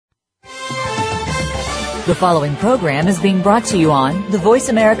The following program is being brought to you on the Voice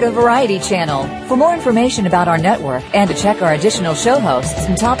America Variety Channel. For more information about our network and to check our additional show hosts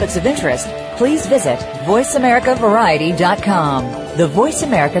and topics of interest, please visit voiceamericavariety.com. The Voice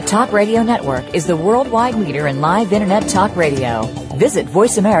America Talk Radio Network is the worldwide leader in live Internet talk radio. Visit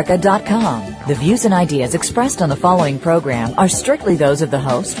voiceamerica.com. The views and ideas expressed on the following program are strictly those of the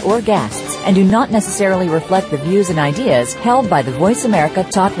host or guests and do not necessarily reflect the views and ideas held by the Voice America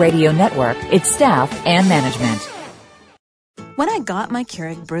Talk Radio Network, its staff, and management. When I got my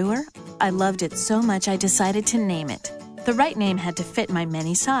Keurig brewer, I loved it so much I decided to name it. The right name had to fit my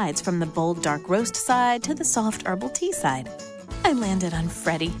many sides, from the bold dark roast side to the soft herbal tea side. I landed on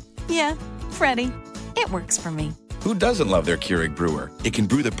Freddie. Yeah, Freddie. It works for me. Who doesn't love their Keurig brewer? It can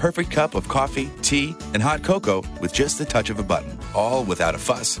brew the perfect cup of coffee, tea, and hot cocoa with just the touch of a button, all without a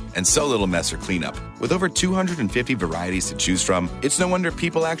fuss and so little mess or cleanup. With over 250 varieties to choose from, it's no wonder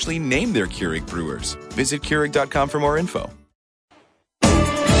people actually name their Keurig brewers. Visit Keurig.com for more info.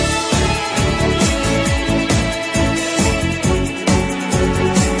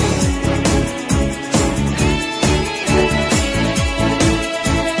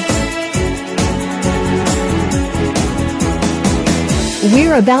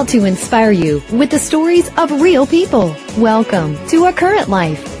 We're about to inspire you with the stories of real people. Welcome to A Current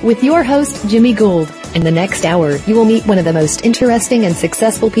Life with your host, Jimmy Gould. In the next hour, you will meet one of the most interesting and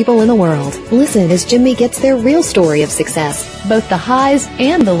successful people in the world. Listen as Jimmy gets their real story of success, both the highs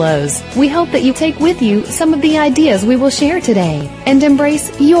and the lows. We hope that you take with you some of the ideas we will share today and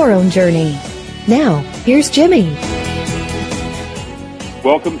embrace your own journey. Now, here's Jimmy.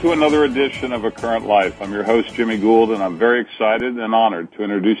 Welcome to another edition of A Current Life. I'm your host, Jimmy Gould, and I'm very excited and honored to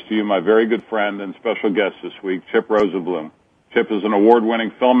introduce to you my very good friend and special guest this week, Chip Rosenbloom. Chip is an award-winning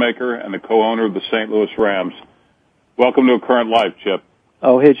filmmaker and the co-owner of the St. Louis Rams. Welcome to A Current Life, Chip.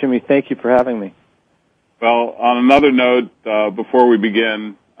 Oh, hey, Jimmy. Thank you for having me. Well, on another note, before we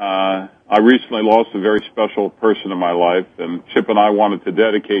begin, I recently lost a very special person in my life, and Chip and I wanted to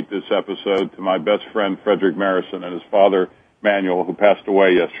dedicate this episode to my best friend, Frederick Marison, and his father, Manuel, who passed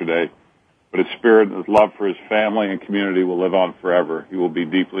away yesterday. But his spirit and his love for his family and community will live on forever. He will be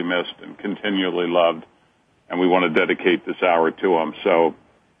deeply missed and continually loved, and we want to dedicate this hour to him. So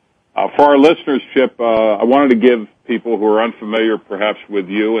for our listeners, Chip, I wanted to give people who are unfamiliar perhaps with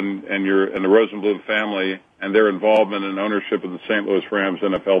you and the Rosenbloom family and their involvement and ownership of the St. Louis Rams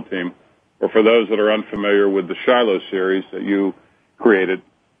NFL team, or for those that are unfamiliar with the Shiloh series that you created,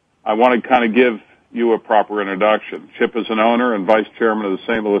 I want to kind of give you a proper introduction. Chip is an owner and vice chairman of the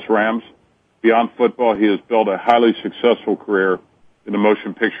St. Louis Rams. Beyond football, he has built a highly successful career in the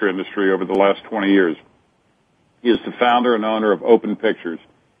motion picture industry over the last 20 years. He is the founder and owner of Open Pictures.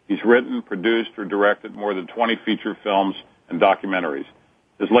 He's written, produced, or directed more than 20 feature films and documentaries.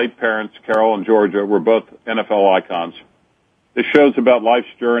 His late parents, Carol and Georgia, were both NFL icons. This show's about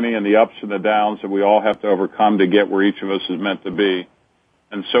life's journey and the ups and the downs that we all have to overcome to get where each of us is meant to be.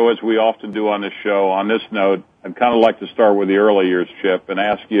 And so, as we often do on this show, on this note, I'd kind of like to start with the early years, Chip, and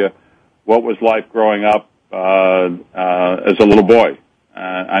ask you, what was life growing up as a little boy?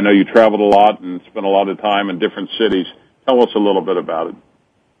 I know you traveled a lot and spent a lot of time in different cities. Tell us a little bit about it.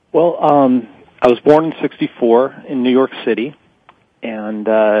 Well, I was born in '64 in New York City, and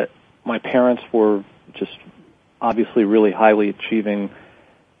my parents were just obviously really highly achieving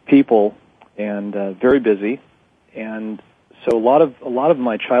people and very busy, and so a lot of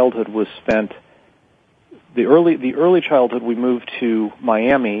my childhood was spent. The early childhood, we moved to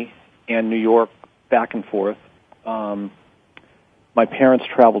Miami and New York back and forth. My parents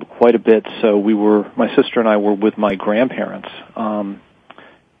traveled quite a bit, so my sister and I were with my grandparents,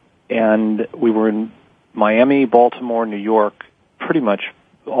 and we were in Miami, Baltimore, New York, pretty much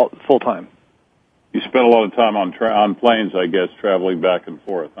full time. You spent a lot of time on planes, I guess, traveling back and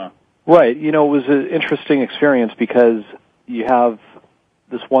forth, huh? Right. You know, it was an interesting experience because you have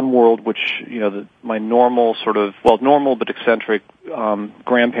this one world which, my normal normal but eccentric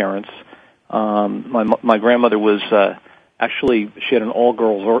grandparents. My grandmother was actually, she had an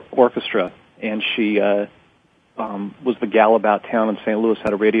all-girls orchestra, and she was the gal about town in St. Louis,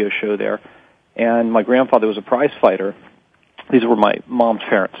 had a radio show there. And my grandfather was a prize fighter. These were my mom's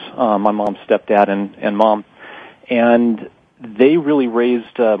parents, my mom's stepdad and mom. And they really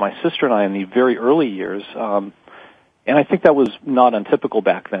raised my sister and I in the very early years. And I think that was not untypical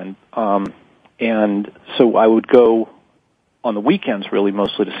back then. And so I would go on the weekends, really,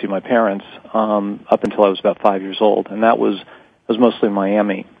 mostly to see my parents, up until I was about 5 years old. And that was mostly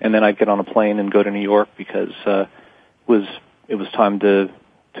Miami. And then I'd get on a plane and go to New York because it was time to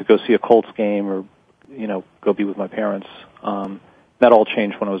go see a Colts game or, go be with my parents. that all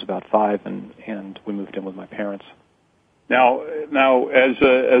changed when I was about 5, and we moved in with my parents. Now, as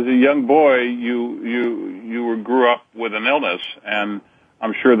a young boy, you grew up with an illness, and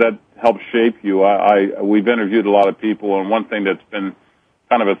I'm sure that helped shape you. We've interviewed a lot of people, and one thing that's been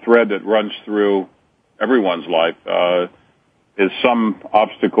kind of a thread that runs through everyone's life is some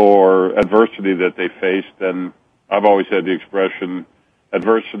obstacle or adversity that they faced. And I've always had the expression,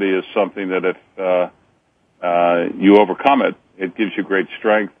 adversity is something that if you overcome it, it gives you great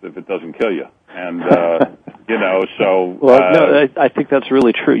strength if it doesn't kill you. And so. Well, no, I think that's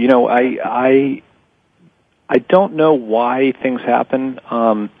really true. I don't know why things happen,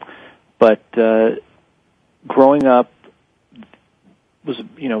 but growing up was,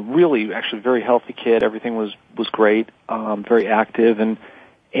 really actually a very healthy kid. Everything was great, very active, and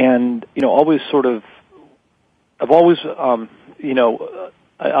always sort of, I've always, I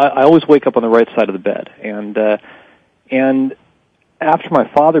always wake up on the right side of the bed, and after my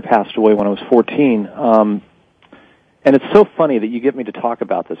father passed away when I was 14, and it's so funny that you get me to talk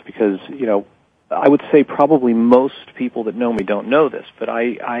about this because, I would say probably most people that know me don't know this, but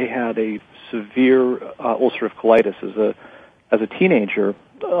I had a severe ulcerative colitis as a teenager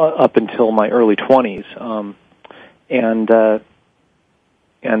up until my early 20s, and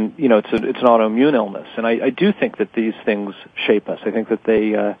it's an autoimmune illness, and I do think that these things shape us. I think that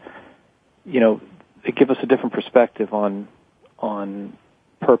they they give us a different perspective on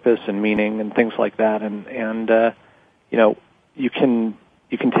purpose and meaning and things like that, and you can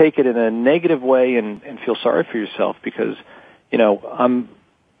take it in a negative way and feel sorry for yourself because I'm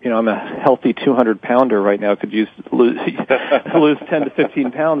a healthy 200-pounder right now. Could lose 10 to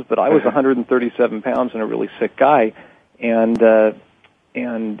 15 pounds, but I was 137 pounds and a really sick guy, and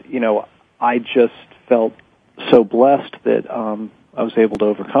I just felt so blessed that I was able to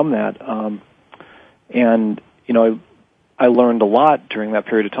overcome that, and I learned a lot during that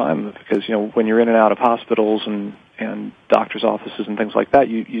period of time because when you're in and out of hospitals and doctors' offices and things like that,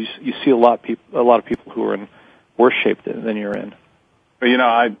 you see a lot of people who are in worse shape than you're in.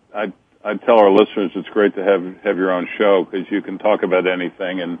 I tell our listeners it's great to have your own show because you can talk about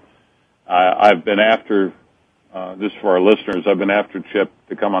anything. And I've been after this for our listeners. I've been after Chip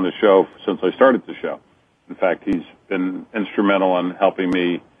to come on the show since I started the show. In fact, he's been instrumental in helping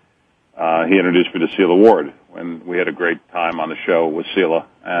me. He introduced me to Sheila Ward when we had a great time on the show with Sheila.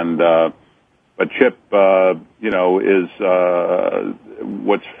 And but Chip, is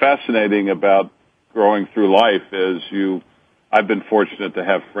what's fascinating about growing through life is I've been fortunate to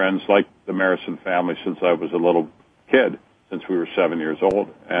have friends like the Marison family since I was a little kid, since we were 7 years old.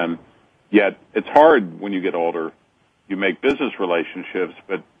 And yet it's hard when you get older. You make business relationships,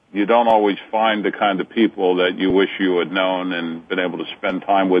 but you don't always find the kind of people that you wish you had known and been able to spend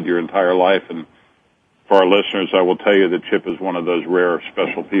time with your entire life. And for our listeners, I will tell you that Chip is one of those rare,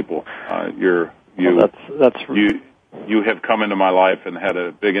 special people. You have come into my life and had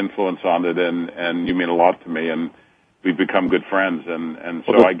a big influence on it, and you mean a lot to me. And we've become good friends, and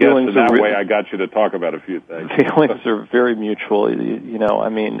so I guess in that way I got you to talk about a few things. Feelings are very mutual.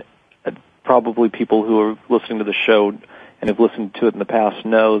 Probably people who are listening to the show and have listened to it in the past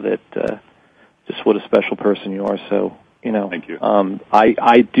know that just what a special person you are. So, Thank you.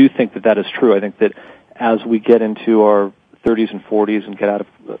 I do think that is true. I think that as we get into our 30s and 40s and get out of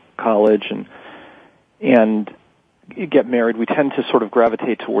college and get married, we tend to sort of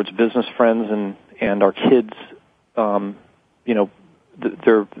gravitate towards business friends and our kids. Their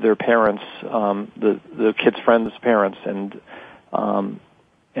parents, the kids' friends' parents, and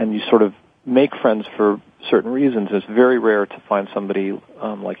you sort of make friends for certain reasons. It's very rare to find somebody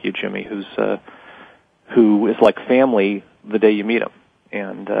like you, Jimmy, who is like family the day you meet them,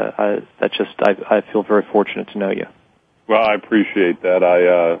 and I feel very fortunate to know you. Well, I appreciate that.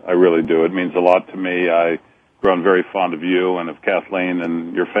 I really do. It means a lot to me. I've grown very fond of you and of Kathleen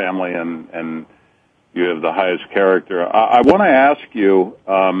and your family, and you have the highest character. I want to ask you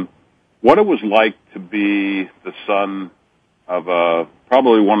what it was like to be the son of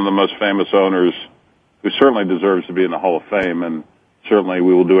probably one of the most famous owners who certainly deserves to be in the Hall of Fame, and certainly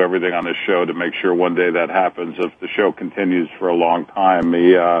we will do everything on this show to make sure one day that happens if the show continues for a long time.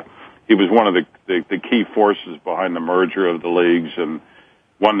 He was one of the key forces behind the merger of the leagues and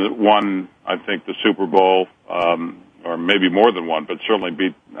won I think, the Super Bowl, or maybe more than one, but certainly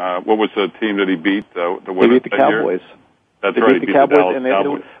beat, what was the team that he beat? He beat the Cowboys. That's right. He beat the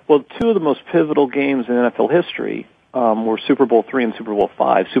Cowboys. Well, two of the most pivotal games in NFL history were Super Bowl III and Super Bowl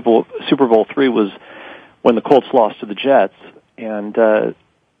V. Super Bowl III was when the Colts lost to the Jets, and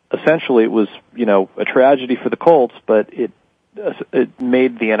essentially it was, a tragedy for the Colts, but it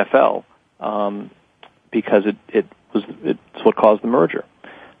made the NFL because it's what caused the merger.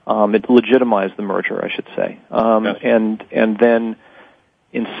 It legitimized the merger, I should say. Yes. And then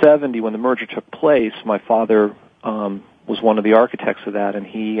in '70, when the merger took place, my father was one of the architects of that, and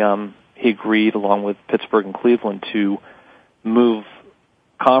he agreed, along with Pittsburgh and Cleveland, to move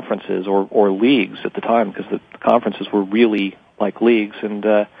conferences or leagues at the time, because the conferences were really like leagues, and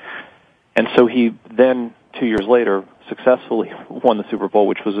so he then 2 years later successfully won the Super Bowl,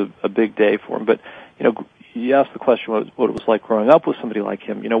 which was a big day for him. But you asked the question what it was like growing up with somebody like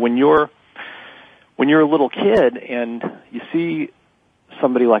him. When you're a little kid and you see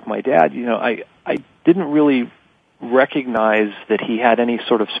somebody like my dad, I didn't really recognize that he had any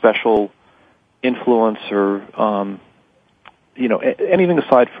sort of special influence or anything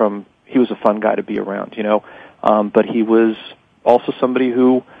aside from he was a fun guy to be around, but he was also somebody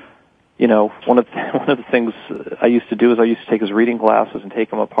who, one of the things I used to do is I used to take his reading glasses and take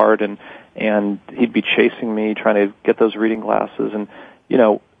them apart, and he'd be chasing me trying to get those reading glasses, and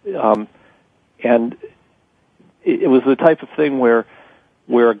and it was the type of thing where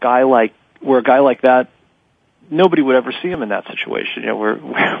a guy like that, nobody would ever see him in that situation, where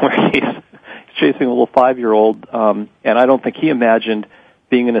he's chasing a little 5-year-old, and I don't think he imagined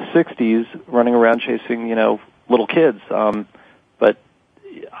being in his 60s running around chasing, little kids. But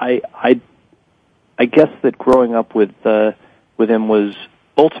I guess that growing up with him was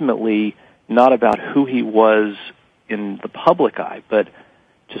ultimately not about who he was in the public eye, but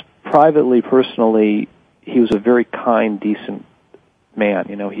just privately, personally, he was a very kind, decent man.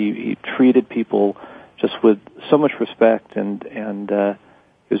 He treated people just with so much respect, and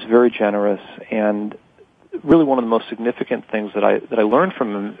he was very generous. And really, one of the most significant things that I learned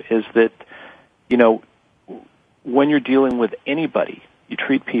from him is that, when you're dealing with anybody, you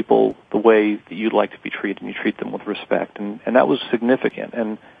treat people the way that you'd like to be treated, and you treat them with respect, and that was significant.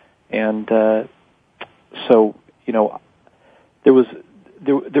 And so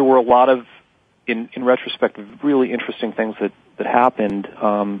there were a lot of, in retrospect, really interesting things that happened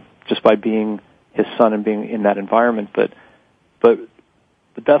just by being his son and being in that environment. But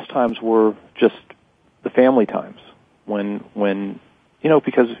the best times were just the family times when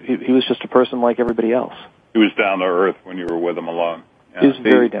because he was just a person like everybody else. He was down to earth when you were with him alone. He was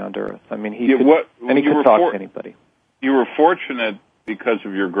very down to earth. I mean, he could talk to anybody. You were fortunate because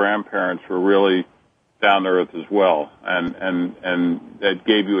of your grandparents were really down to earth as well, and that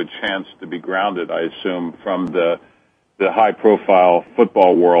gave you a chance to be grounded, I assume, from the high profile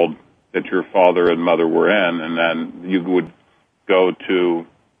football world that your father and mother were in, and then you would go to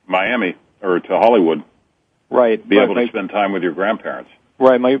Miami or to Hollywood, right? Be able to spend time with your grandparents.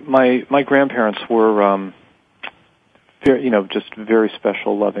 Right. My grandparents were just very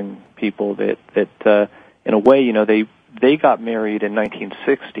special, loving people that in a way, they got married in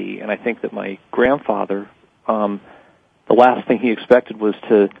 1960, and I think that my grandfather, the last thing he expected was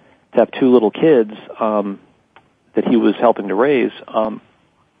to have two little kids that he was helping to raise,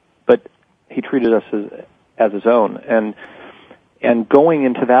 but he treated us as his own, and going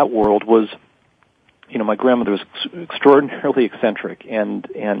into that world was, my grandmother was extraordinarily eccentric, and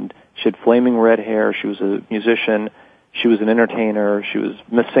she had flaming red hair. She was a musician. She was an entertainer. She was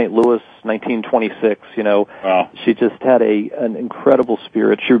Miss St. Louis, 1926. Wow. She just had an incredible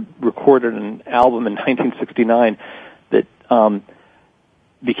spirit. She recorded an album in 1969 that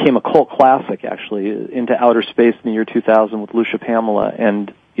became a cult classic, actually, Into Outer Space in the year 2000 with Lucia Pamela.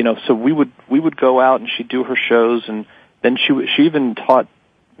 And so we would go out and she'd do her shows, and then she even taught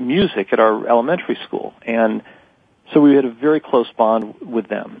music at our elementary school, and so we had a very close bond with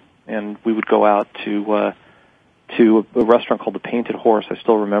them. And we would go out to a restaurant called the Painted Horse. I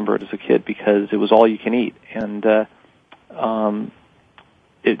still remember it as a kid because it was all you can eat. And as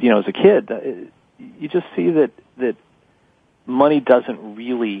a kid, you just see that money doesn't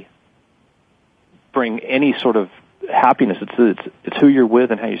really bring any sort of happiness. It's who you're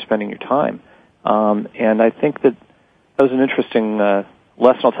with and how you're spending your time. And I think that was an interesting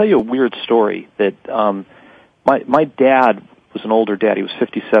lesson. I'll tell you a weird story that my dad was an older dad. He was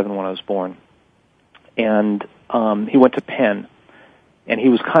 57 when I was born, and he went to Penn, and he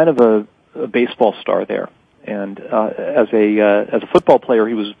was kind of a baseball star there. And as a football player,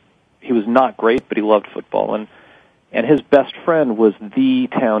 he was not great, but he loved football. And his best friend was the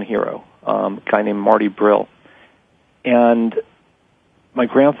town hero, a guy named Marty Brill. And my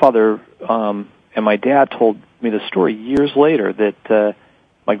grandfather and my dad told me the story years later that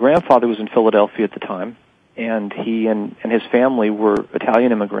my grandfather was in Philadelphia at the time, and he and his family were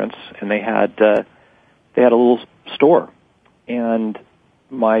Italian immigrants, and they had a little store. And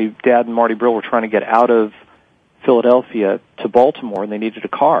my dad and Marty Brill were trying to get out of Philadelphia to Baltimore, and they needed a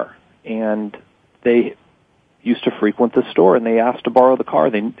car. And they used to frequent the store, and they asked to borrow the car.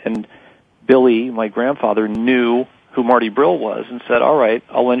 And Billy, my grandfather, knew who Marty Brill was and said, all right,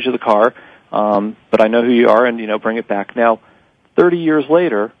 I'll lend you the car, but I know who you are, and, bring it back. Now, 30 years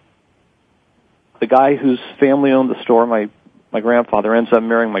later, the guy whose family owned the store, my grandfather, ends up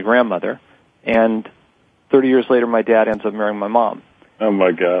marrying my grandmother, and 30 years later, my dad ends up marrying my mom. Oh,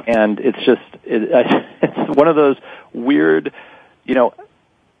 my God. And it's just, it's one of those weird,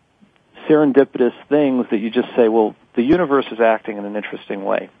 serendipitous things that you just say, well, the universe is acting in an interesting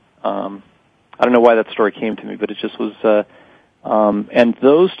way. I don't know why that story came to me, but it just was, and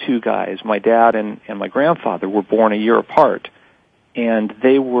those two guys, my dad and my grandfather, were born a year apart, and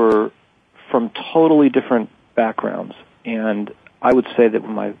they were from totally different backgrounds. And I would say that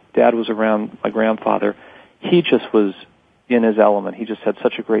when my dad was around my grandfather, he just was in his element. He just had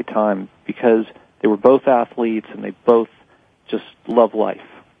such a great time because they were both athletes and they both just love life.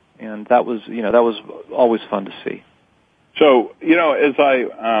 And that was always fun to see. So, as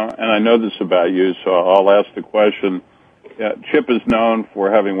and I know this about you, so I'll ask the question. Chip is known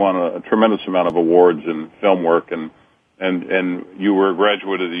for having won a tremendous amount of awards in film work, and you were a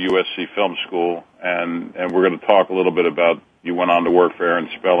graduate of the USC Film School, and we're going to talk a little bit about you went on to work for Aaron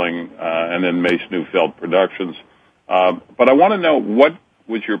Spelling and then Mace Neufeld Productions. But I want to know, what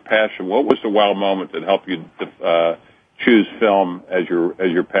was your passion? What was the wow moment that helped you choose film as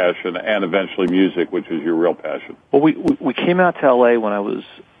your passion, and eventually music, which is your real passion? Well, we came out to L.A. when I was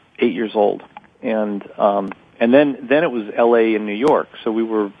 8 years old, and then it was L.A. and New York, so we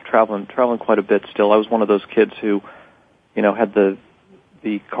were traveling quite a bit still. I was one of those kids who, had the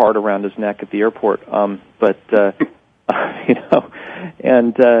card around his neck at the airport, I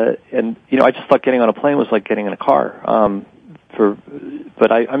just thought getting on a plane was like getting in a car.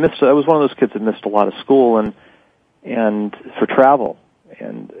 But I was one of those kids that missed a lot of school and for travel,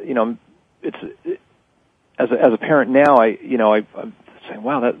 and it's as a parent now, I'm saying,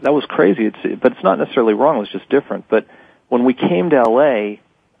 wow, that was crazy. But it's not necessarily wrong. It was just different. But when we came to L.A.,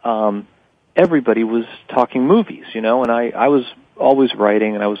 everybody was talking movies, and I was always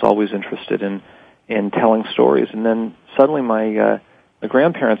writing, and I was always interested in telling stories. And then suddenly my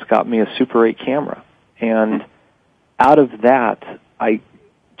grandparents got me a Super 8 camera, and out of that, I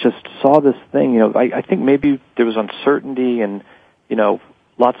just saw this thing. I think maybe there was uncertainty and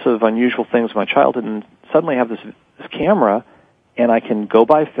lots of unusual things in my childhood, and suddenly I have this camera, and I can go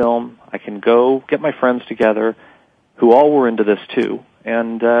buy film. I can go get my friends together, who all were into this too,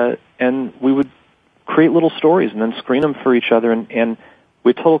 and we would create little stories and then screen them for each other, and we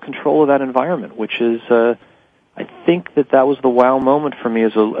had total control of that environment, which is, I think that was the wow moment for me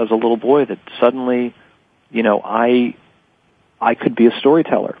as a little boy, that suddenly, I could be a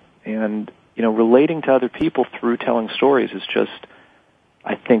storyteller, and relating to other people through telling stories is just,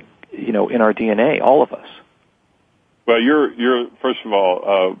 I think, in our DNA, all of us. Well, you're first of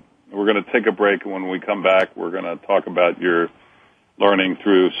all, we're going to take a break, and when we come back, we're going to talk about your learning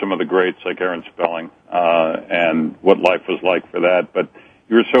through some of the greats like Aaron Spelling, and what life was like for that. But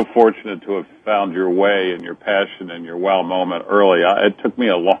you're so fortunate to have found your way and your passion and your wow moment early. It took me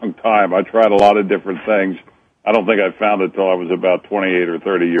a long time. I tried a lot of different things. I don't think I found it till I was about 28 or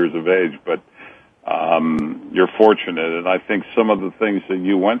 30 years of age, but you're fortunate, and I think some of the things that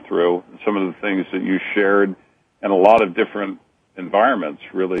you went through, some of the things that you shared in a lot of different environments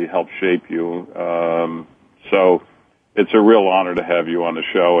really helped shape you. So it's a real honor to have you on the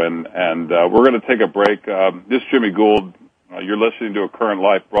show, and we're going to take a break. This is Jimmy Gould. You're listening to A Current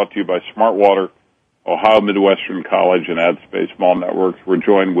Life, brought to you by Smartwater, Ohio Midwestern College, and AdSpace Mall Networks. We're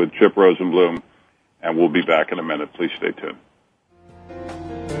joined with Chip Rosenbloom, and we'll be back in a minute. Please stay tuned.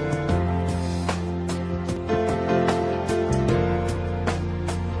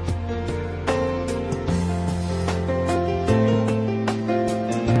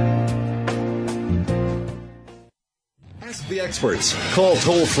 Ask the experts. Call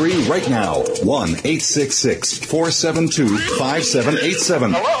toll-free right now,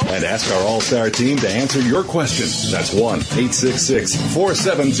 1-866-472-5787, and ask our All-Star team to answer your question. That's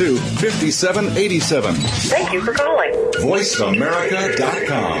 1-866-472-5787. Thank you for calling.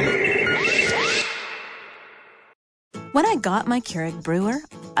 VoiceAmerica.com. When I got my Keurig brewer,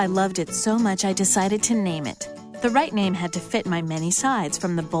 I loved it so much I decided to name it. The right name had to fit my many sides,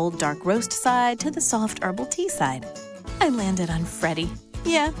 from the bold dark roast side to the soft herbal tea side. I landed on Freddie.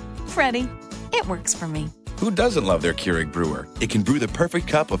 Yeah, Freddie. It works for me. Who doesn't love their Keurig brewer? It can brew the perfect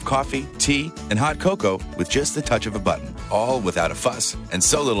cup of coffee, tea, and hot cocoa with just the touch of a button, all without a fuss and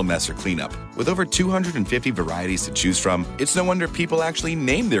so little mess or cleanup. With over 250 varieties to choose from, it's no wonder people actually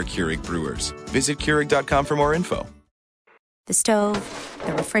name their Keurig brewers. Visit Keurig.com for more info. The stove,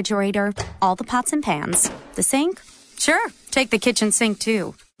 the refrigerator, all the pots and pans. The sink? Sure, take the kitchen sink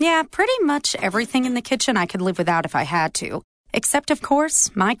too. Yeah, pretty much everything in the kitchen I could live without if I had to. Except, of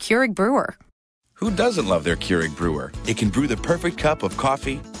course, my Keurig brewer. Who doesn't love their Keurig brewer? It can brew the perfect cup of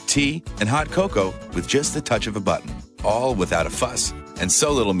coffee, tea, and hot cocoa with just the touch of a button. All without a fuss and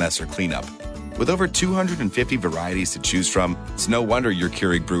so little mess or cleanup. With over 250 varieties to choose from, it's no wonder your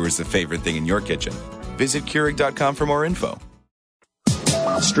Keurig brewer is the favorite thing in your kitchen. Visit Keurig.com for more info.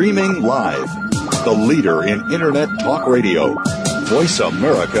 Streaming live, the leader in Internet talk radio,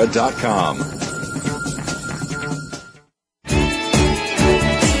 VoiceAmerica.com.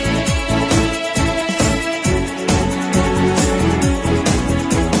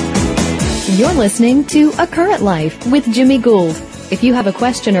 You're listening to A Current Life with Jimmy Gould. If you have a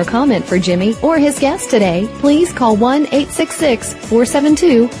question or comment for Jimmy or his guest today, please call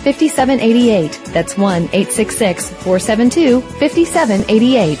 1-866-472-5788. That's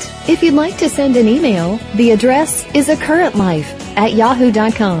 1-866-472-5788. If you'd like to send an email, the address is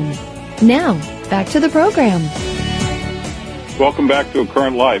acurrentlife@yahoo.com. Now, back to the program. Welcome back to A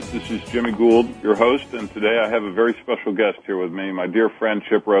Current Life. This is Jimmy Gould, your host, and today I have a very special guest here with me, my dear friend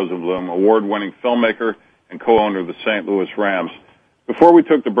Chip Rosenbloom, award-winning filmmaker and co-owner of the St. Louis Rams. Before we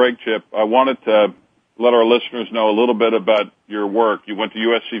took the break, Chip, I wanted to let our listeners know a little bit about your work. You went to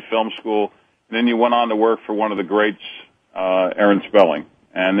USC Film School, and then you went on to work for one of the greats, Aaron Spelling,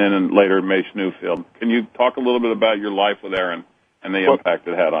 and then later Mace Newfield. Can you talk a little bit about your life with Aaron and the impact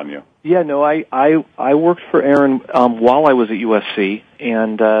it had on you? Yeah, no, I worked for Aaron while I was at USC,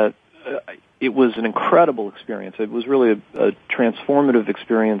 and it was an incredible experience. It was really a transformative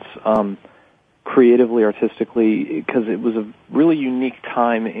experience, creatively, artistically, because it was a really unique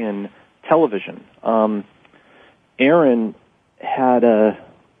time in television. Aaron had a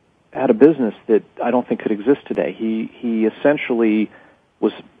business that I don't think could exist today. He essentially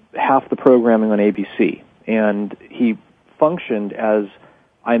was half the programming on ABC, and he functioned as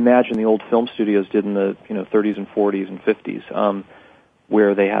I imagine the old film studios did in the 30s and 40s and 50s,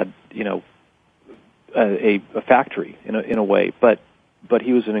 where they had a factory in a way, but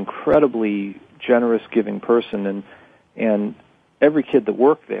he was an incredibly generous, giving person, and every kid that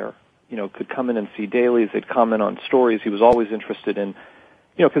worked there, could come in and see dailies. They'd comment on stories. He was always interested in,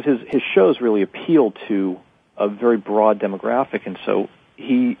 because his shows really appealed to a very broad demographic, and so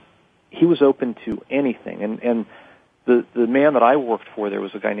he was open to anything. And the man that I worked for there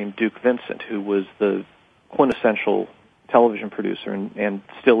was a guy named Duke Vincent, who was the quintessential television producer and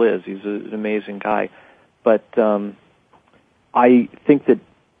still is. He's an amazing guy. But I think that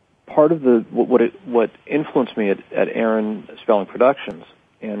part of what influenced me at Aaron Spelling Productions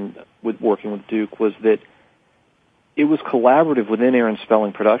and with working with Duke was that it was collaborative within Aaron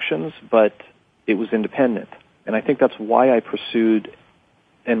Spelling Productions, but it was independent. And I think that's why I pursued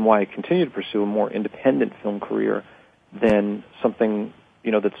and why I continue to pursue a more independent film career than something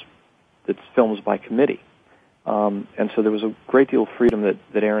that's films by committee. And so there was a great deal of freedom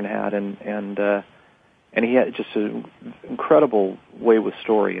that Aaron had, and he had just an incredible way with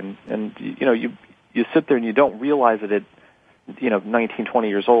story. And you sit there and you don't realize it at 19, 20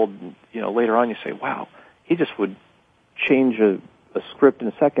 years old. Later on you say, wow, he just would change a script in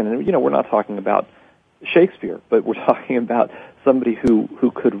a second. And we're not talking about Shakespeare, but we're talking about somebody who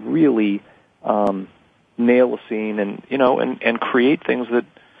could really nail a scene and create things that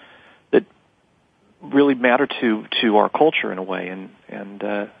really matter to our culture in a way, and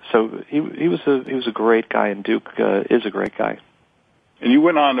so he was a great guy, and Duke is a great guy. And you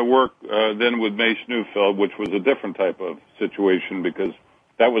went on to work then with Mace Newfield, which was a different type of situation because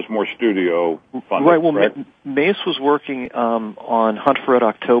that was more studio funded. Right. Well, correct? Mace was working on Hunt for Red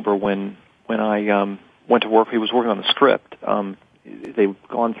October when I went to work. He was working on the script. They'd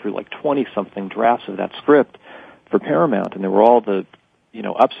gone through like 20-something drafts of that script for Paramount, and there were all the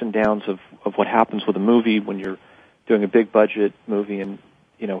ups and downs of what happens with a movie when you're doing a big budget movie. And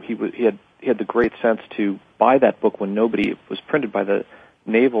he had the great sense to buy that book when nobody, it was printed by the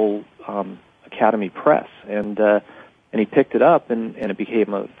Naval Academy Press, and he picked it up and it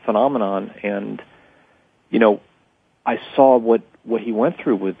became a phenomenon. And I saw what he went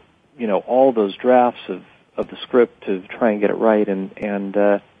through with all those drafts of the script to try and get it right, and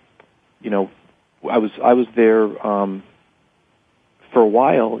I was there for a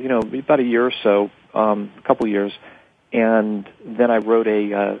while, about a year or so, a couple of years, and then I wrote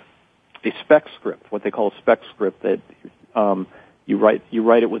a spec script, what they call a spec script, that you write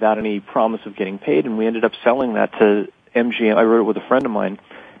it without any promise of getting paid, and we ended up selling that to MGM. I wrote it with a friend of mine.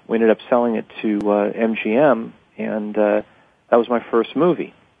 We ended up selling it to MGM, and that was my first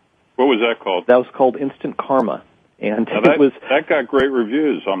movie. What was that called? That was called Instant Karma, And that got great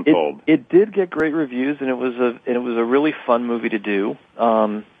reviews, I'm told. It did get great reviews, and it was a really fun movie to do.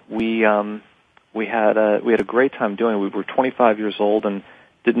 We had a great time doing it. We were 25 years old and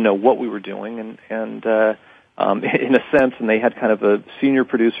didn't know what we were doing, and in a sense, and they had kind of a senior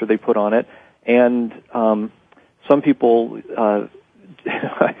producer they put on it, and some people,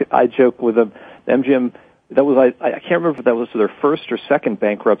 I joke with them, MGM. That was I can't remember if that was their first or second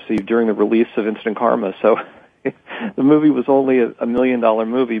bankruptcy during the release of Instant Karma. So the movie was only a $1 million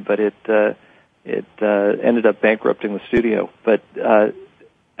movie, but it ended up bankrupting the studio. But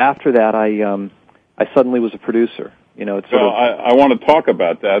after that, I suddenly was a producer. You know, I want to talk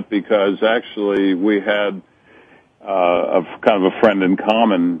about that because actually we had kind of a friend in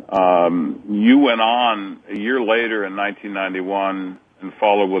common. You went on a year later in 1991 and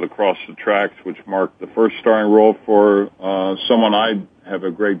followed with Across the Tracks, which marked the first starring role for someone I have a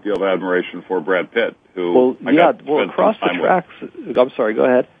great deal of admiration for, Brad Pitt. Across the Tracks. I'm sorry, go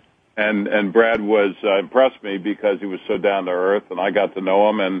ahead. And Brad was impressed me because he was so down to earth, and I got to know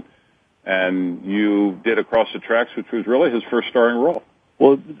him. And you did Across the Tracks, which was really his first starring role.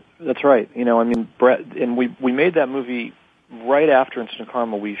 Well, that's right. You know, I mean, Brad, and we made that movie right after Instant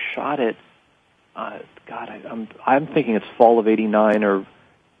Karma. We shot it. I'm thinking it's fall of '89 or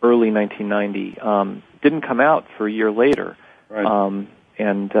early 1990. Didn't come out for a year later. Right.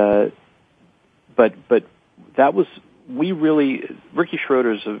 But that was Ricky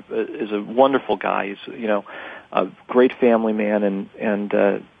Schroeder is a wonderful guy. He's, you know, a great family man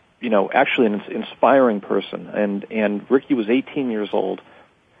and you know, actually an inspiring person. And Ricky was 18 years old,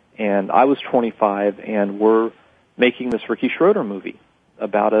 and I was 25, and we're making this Ricky Schroeder movie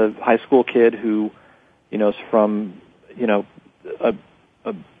about a high school kid who, you know, is from, you know, a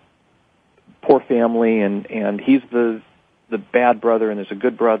poor family, and he's the bad brother, and there's a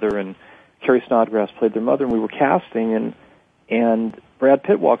good brother, and Carrie Snodgrass played their mother, and we were casting, and Brad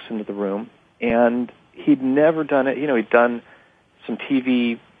Pitt walks into the room, and he'd never done it. You know, he'd done some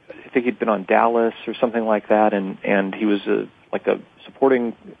TV. I think he'd been on Dallas or something like that, and he was like a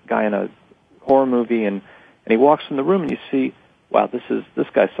supporting guy in a horror movie, and he walks in the room, and you see, wow, this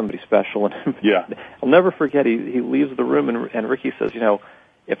guy's somebody special. And yeah, I'll never forget. He leaves the room, and Ricky says, you know,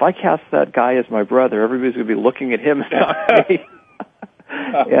 if I cast that guy as my brother, everybody's going to be looking at him and not me.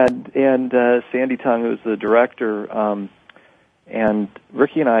 and Sandy Tung, who's the director, and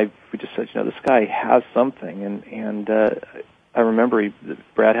Ricky and we just said, you know, this guy has something, and I remember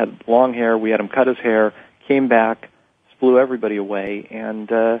Brad had long hair. We had him cut his hair, came back, blew everybody away, and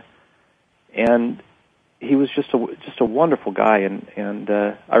he was just a wonderful guy. And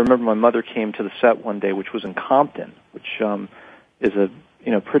I remember my mother came to the set one day, which was in Compton, which is a,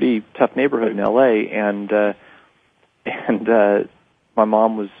 you know, pretty tough neighborhood in L.A. And my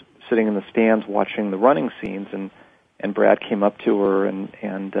mom was sitting in the stands watching the running scenes, and Brad came up to her and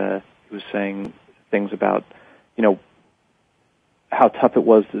he was saying things about, you know, how tough it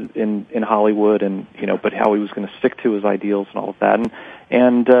was in Hollywood, and, you know, but how he was going to stick to his ideals and all of that.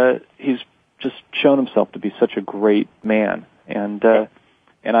 And he's just shown himself to be such a great man. And I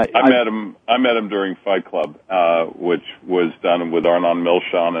met him during Fight Club, which was done with Arnon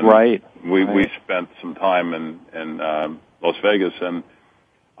Milchan, and right. We spent some time in Las Vegas, and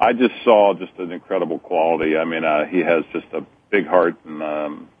I just saw just an incredible quality. I mean, he has just a big heart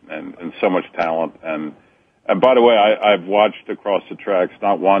and so much talent. And by the way, I've watched Across the Tracks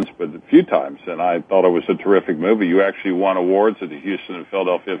not once but a few times, and I thought it was a terrific movie. You actually won awards at the Houston and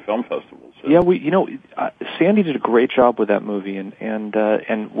Philadelphia film festivals. So. Yeah, Sandy did a great job with that movie,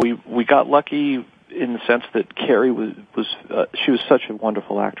 and we got lucky in the sense that Carrie was she was such a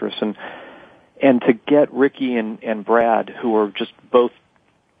wonderful actress, and to get Ricky and Brad, who are just both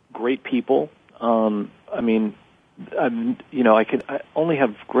great people. I mean, you know, I only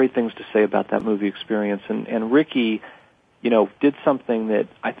have great things to say about that movie experience. And Ricky, you know, did something that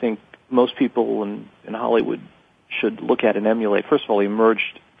I think most people in Hollywood should look at and emulate. First of all, he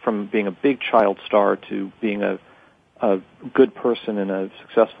emerged from being a big child star to being a good person and a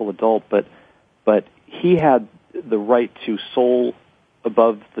successful adult. But he had the right to sole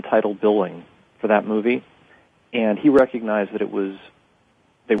above the title billing for that movie, and he recognized that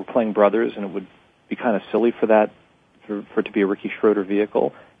they were playing brothers, and it would be kind of silly for that. For it to be a Ricky Schroeder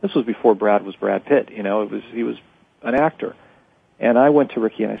vehicle. This was before Brad was Brad Pitt, you know, he was an actor. And I went to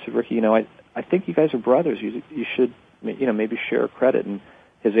Ricky and I said, Ricky, you know, I think you guys are brothers. You should, you know, maybe share credit. And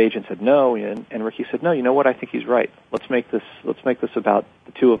his agent said no, and Ricky said, no, you know what, I think he's right. Let's make this about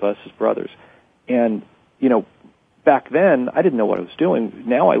the two of us as brothers. And, you know, back then I didn't know what I was doing.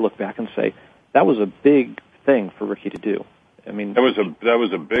 Now I look back and say that was a big thing for Ricky to do. I mean, that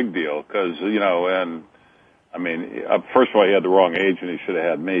was a big deal because, you know, and I mean, first of all, he had the wrong age and he should have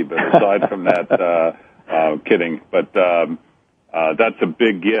had me, but aside from that, kidding. But that's a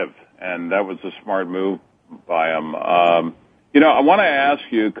big give, and that was a smart move by him. I want to ask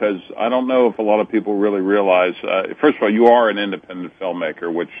you, because I don't know if a lot of people really realize, first of all, you are an independent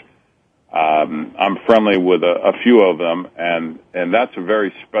filmmaker, which I'm friendly with a few of them, and that's a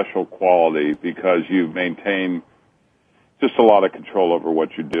very special quality because you maintain just a lot of control over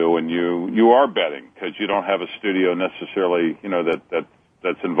what you do, and you are betting because you don't have a studio necessarily,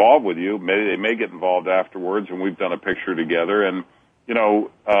 that's involved with you. They may get involved afterwards, and we've done a picture together. And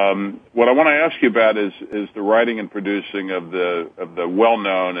what I want to ask you about is the writing and producing of the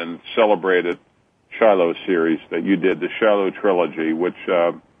well-known and celebrated Shiloh series that you did, the Shiloh trilogy, which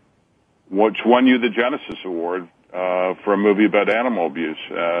won you the Genesis Award for a movie about animal abuse.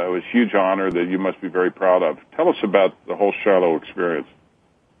 It was a huge honor that you must be very proud of. Tell us about the whole Shiloh experience.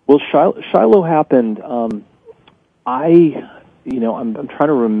 Well, Shiloh happened. I'm trying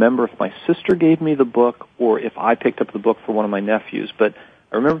to remember if my sister gave me the book or if I picked up the book for one of my nephews. But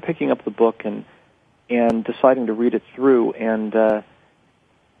I remember picking up the book and deciding to read it through.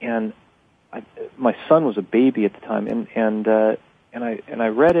 My son was a baby at the time, and I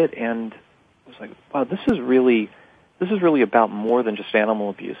read it and was like, wow, this is really about more than just animal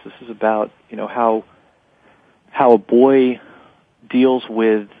abuse. This is about how a boy deals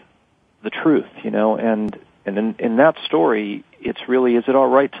with the truth, and in that story, it's really, is it all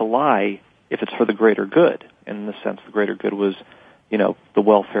right to lie if it's for the greater good? And in the sense, the greater good was, the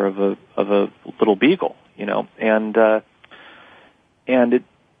welfare of a little beagle, and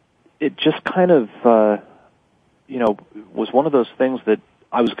it just kind of, was one of those things that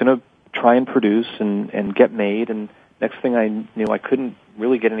I was going to try and produce and get made, and next thing I knew, I couldn't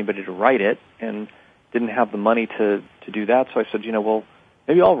really get anybody to write it, and didn't have the money to do that, so I said, well,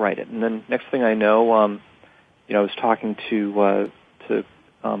 maybe I'll write it. And then next thing I know, I was talking to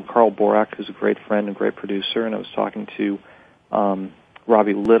Carl Borak, who's a great friend and great producer, and I was talking to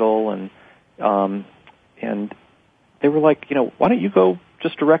Robbie Little, and they were like, why don't you go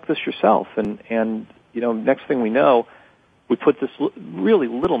just direct this yourself? And next thing we know, we put this really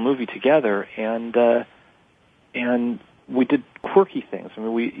little movie together, and we did quirky things. I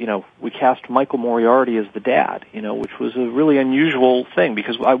mean, we cast Michael Moriarty as the dad, which was a really unusual thing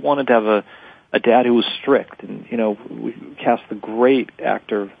because I wanted to have a dad who was strict, and we cast the great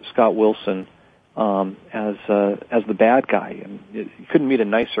actor Scott Wilson as the bad guy, and you couldn't meet a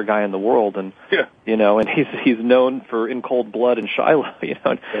nicer guy in the world, and and he's known for In Cold Blood and Shiloh,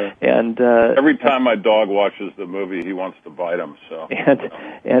 and every time my dog watches the movie, he wants to bite him. So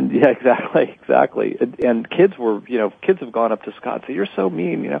and yeah, exactly, and kids have gone up to Scott and said, "You're so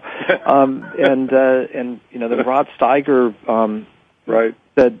mean," and then Rod Steiger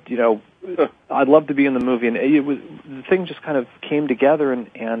said, I'd love to be in the movie, and the thing just kind of came together,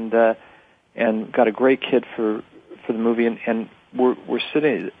 and got a great kid for the movie, and we're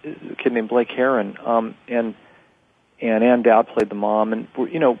sitting, a kid named Blake Heron, and Ann Dowd played the mom, and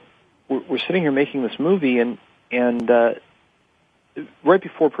we're sitting here making this movie, and right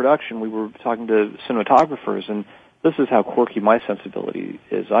before production we were talking to cinematographers, and this is how quirky my sensibility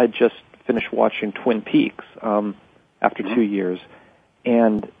is. I just finished watching Twin Peaks after 2 years,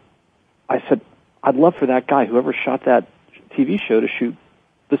 and I said, I'd love for that guy, whoever shot that TV show, to shoot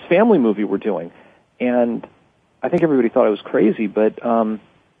this family movie we're doing. And I think everybody thought I was crazy, but the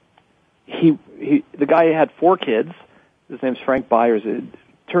guy had 4 kids. His name's Frank Byers. It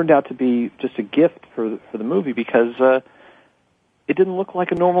turned out to be just a gift for the movie because it didn't look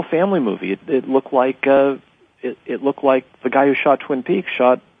like a normal family movie. It looked like it looked like the guy who shot Twin Peaks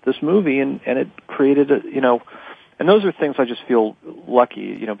shot this movie, and it created and those are things I just feel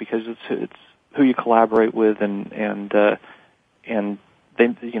lucky, because it's who you collaborate with, and they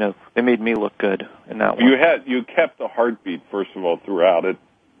made me look good in that one. You kept the heartbeat, first of all, throughout it.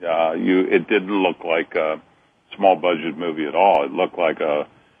 It didn't look like a small budget movie at all. It looked like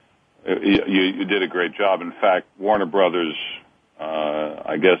you did a great job. In fact, Warner Brothers,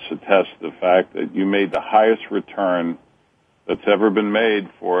 I guess, attests the fact that you made the highest return that's ever been made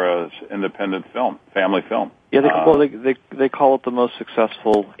for an independent film, family film. Yeah, they call it the most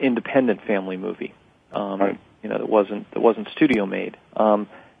successful independent family movie. Right. That wasn't studio made. I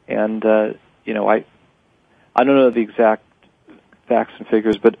don't know the exact facts and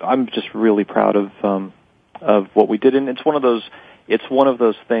figures, but I'm just really proud of what we did, and it's one of those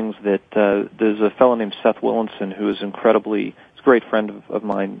things that there's a fellow named Seth Willinson who is he's a great friend of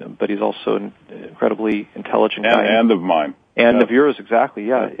mine, but he's also an incredibly intelligent guy. And of mine. And of yours, exactly,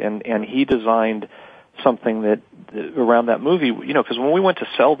 yeah. And he designed something that around that movie, because when we went to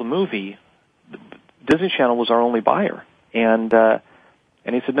sell the movie, Disney Channel was our only buyer, and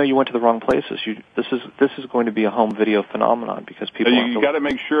he said, no, you went to the wrong places. This is going to be a home video phenomenon because people. So you got to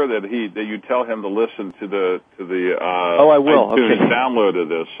make sure that you tell him to listen to the I will. iTunes Okay. download of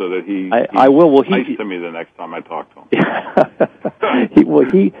this so that he I will. Well, nice to me the next time I talk to him.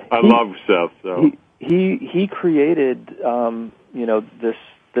 I love Seth. So he created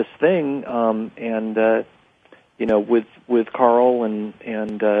this thing with Carl and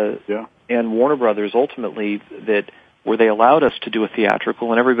Warner Brothers ultimately where they allowed us to do a theatrical,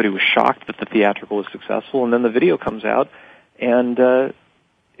 and everybody was shocked that the theatrical was successful, and then the video comes out, and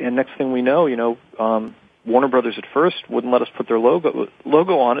next thing we know, Warner Brothers at first wouldn't let us put their logo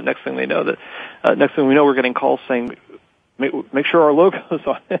on it. Next thing we know, we're getting calls saying, make sure our logo's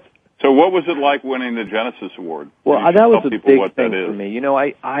on it. So what was it like winning the Genesis Award? Well, that was a big thing for me.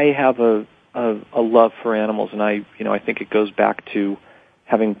 I have a love for animals, and I think it goes back to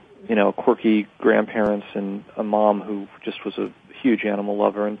having quirky grandparents and a mom who just was a huge animal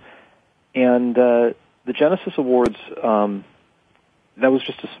lover, and the Genesis Awards. That was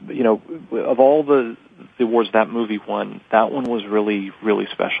just of all the awards that movie won, that one was really, really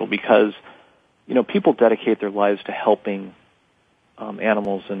special because people dedicate their lives to helping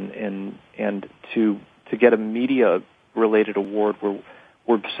animals, and to get a media related award where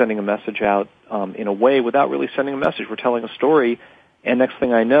we're sending a message out in a way without really sending a message. We're telling a story. And next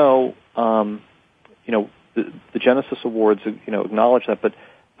thing I know, the Genesis Awards, acknowledge that. But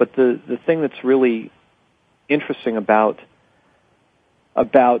the thing that's really interesting about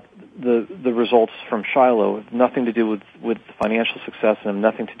the results from Shiloh have nothing to do with financial success and have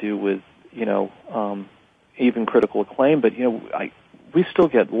nothing to do with even critical acclaim. But we still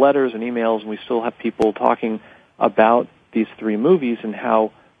get letters and emails, and we still have people talking about these three movies and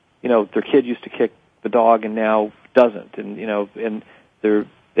how their kid used to kick the dog and now doesn't, and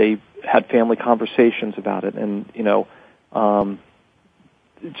they had family conversations about it, and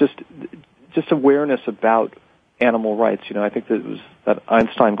just awareness about animal rights. I think that it was that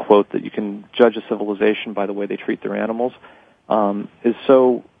Einstein quote that you can judge a civilization by the way they treat their animals is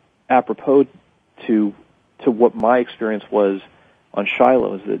so apropos to what my experience was on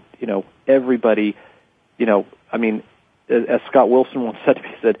Shiloh. Is that everybody, as Scott Wilson once said to me,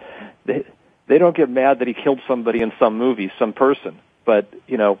 he said they don't get mad that he killed somebody in some movie, some person, but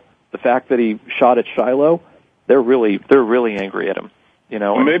the fact that he shot at Shiloh, they're really angry at him.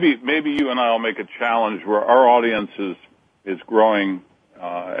 Well, maybe you and I will make a challenge where our audience is growing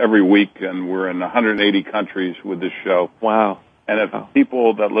every week, and we're in 180 countries with this show. Wow! And if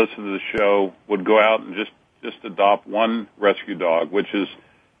people that listen to the show would go out and just adopt one rescue dog, which is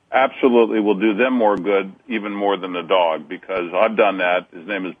absolutely will do them more good, even more than the dog, because I've done that. His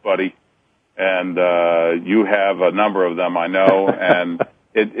name is Buddy, and you have a number of them, I know, and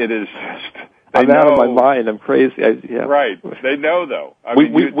it is just. I'm out of my mind. I'm crazy. Right. They know, though.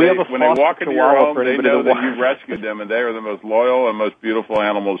 We have a when they walk into your home, they know that you rescued them, and they are the most loyal and most beautiful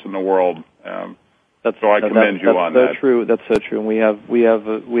animals in the world. So I commend you on that. That's so true. And we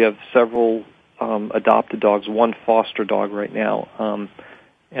have several adopted dogs. One foster dog right now.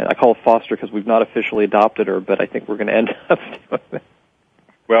 And I call it foster because we've not officially adopted her, but I think we're going to end up doing it.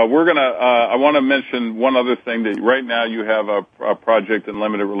 Well, we're going to, I want to mention one other thing that right now you have a project in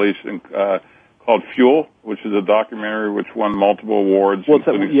limited release called Fuel, which is a documentary which won multiple awards,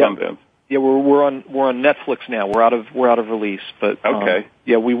 including Sundance. Yeah, we're on Netflix now. We're out of release, but okay.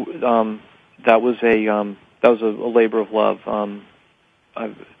 That was a labor of love.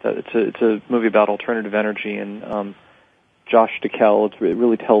 It's a movie about alternative energy, and Josh Dickel. It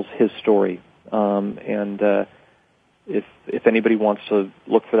really tells his story, and if anybody wants to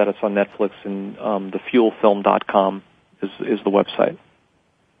look for that, it's on Netflix, and thefuelfilm.com is the website.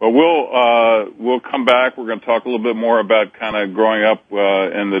 Well, we'll come back. We're going to talk a little bit more about kind of growing up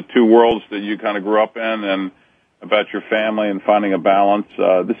in the two worlds that you kind of grew up in, and about your family and finding a balance.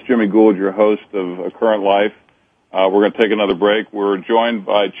 This is Jimmy Gould, your host of A Current Life. We're going to take another break. We're joined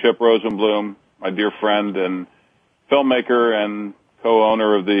by Chip Rosenbloom, my dear friend and filmmaker and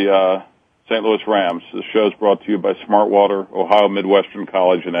co-owner of the St. Louis Rams. The show is brought to you by Smartwater, Ohio Midwestern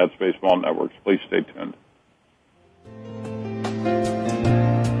College, and AdSpace Mall Networks. Please stay tuned.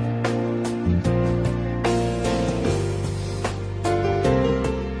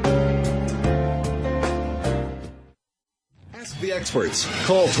 Ask the experts.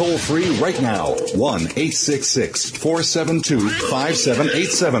 Call toll free right now.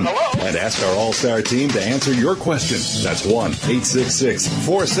 1-866-472-5787. And ask our All-Star team to answer your question. That's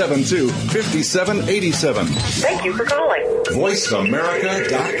 1-866-472-5787. Thank you for calling.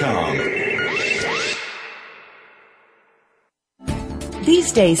 VoiceAmerica.com.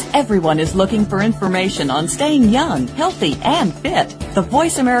 These days, everyone is looking for information on staying young, healthy, and fit. The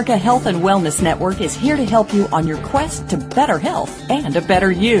Voice America Health and Wellness Network is here to help you on your quest to better health and a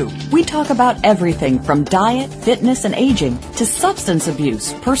better you. We talk about everything from diet, fitness, and aging to substance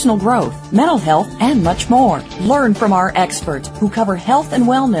abuse, personal growth, mental health, and much more. Learn from our experts who cover health and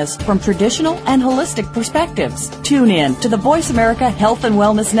wellness from traditional and holistic perspectives. Tune in to the Voice America Health and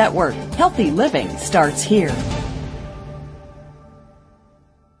Wellness Network. Healthy living starts here.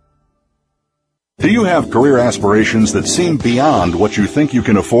 Do you have career aspirations that seem beyond what you think you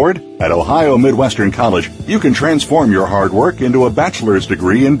can afford? At Ohio Midwestern College, you can transform your hard work into a bachelor's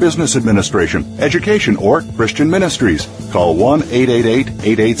degree in business administration, education, or Christian ministries. Call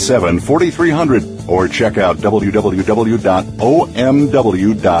 1-888-887-4300 or check out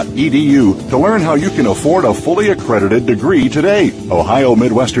www.omw.edu to learn how you can afford a fully accredited degree today. Ohio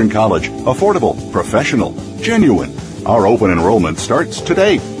Midwestern College. Affordable, professional, genuine. Our open enrollment starts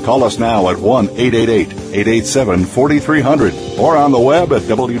today. Call us now at 1-888-887-4300 or on the web at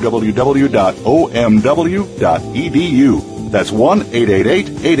www.omw.edu. That's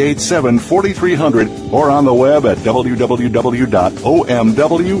 1-888-887-4300 or on the web at www.omw.edu.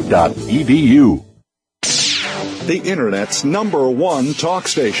 The Internet's number one talk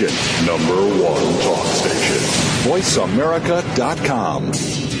station. VoiceAmerica.com.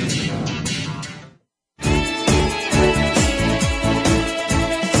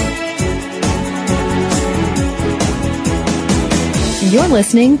 You're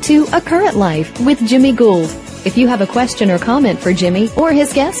listening to A Current Life with Jimmy Gould. If you have a question or comment for Jimmy or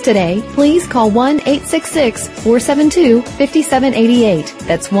his guest today, please call 1-866-472-5788.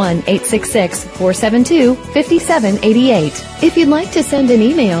 That's 1-866-472-5788. If you'd like to send an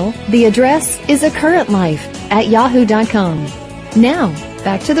email, the address is acurrentlife@yahoo.com. Now,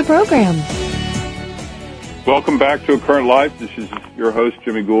 back to the program. Welcome back to A Current Life. This is your host,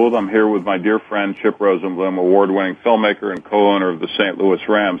 Jimmy Gould. I'm here with my dear friend, Chip Rosenbloom, award-winning filmmaker and co-owner of the St. Louis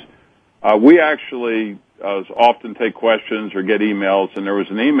Rams. We actually often take questions or get emails, and there was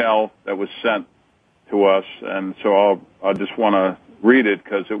an email that was sent to us, and so I just want to read it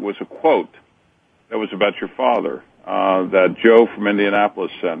because it was a quote that was about your father that Joe from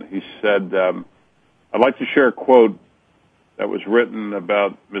Indianapolis sent. He said, I'd like to share a quote that was written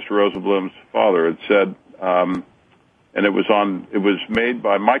about Mr. Rosenbloom's father. It said, and it was made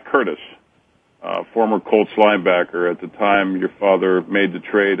by Mike Curtis, former Colts linebacker. At the time your father made the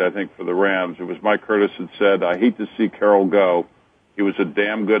trade, I think, for the Rams. It was Mike Curtis that said, I hate to see Carroll go. He was a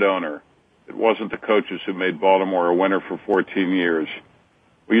damn good owner. It wasn't the coaches who made Baltimore a winner for 14 years.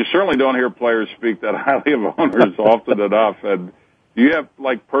 Well, you certainly don't hear players speak that highly of owners often enough. And do you have,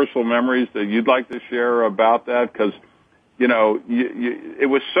 like, personal memories that you'd like to share about that? Because, you know, it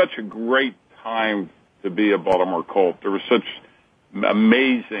was such a great time to be a Baltimore Colt. There was such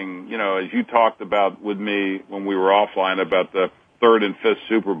amazing, you know, as you talked about with me when we were offline about the third and fifth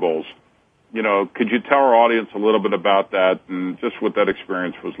Super Bowls. You know, could you tell our audience a little bit about that and just what that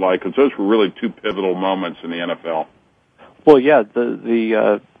experience was like? Because those were really two pivotal moments in the NFL. Well, yeah,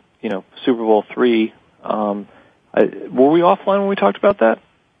 the Super Bowl III. Were we offline when we talked about that?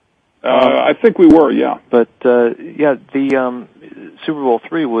 I think we were, yeah. But the Super Bowl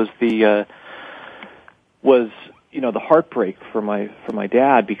III was the heartbreak for my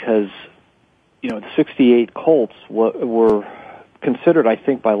dad because, you know, the '68 Colts were considered, I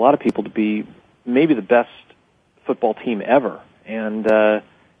think, by a lot of people to be maybe the best football team ever, and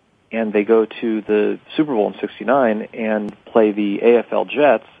they go to the Super Bowl in '69 and play the AFL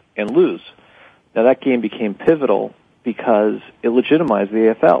Jets and lose. Now that game became pivotal because it legitimized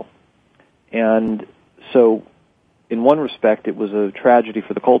the AFL, and so in one respect it was a tragedy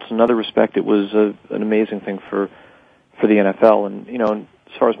for the Colts. In another respect, it was an amazing thing for the NFL. And you know,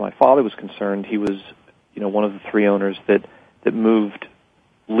 as far as my father was concerned, he was, you know, one of the three owners that moved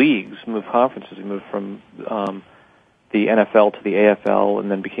leagues, moved conferences. He moved from the NFL to the AFL,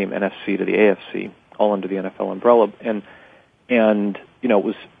 and then became NFC to the AFC, all under the NFL umbrella. And you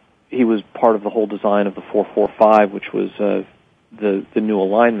know, he was part of the whole design of the 4-4-5, which was the new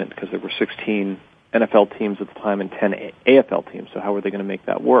alignment, because there were 16 NFL teams at the time and 10 AFL teams. So how were they going to make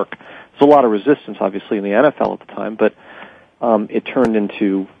that work? There's a lot of resistance, obviously, in the NFL at the time, but it turned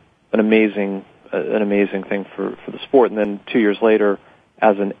into an amazing thing for the sport. And then 2 years later,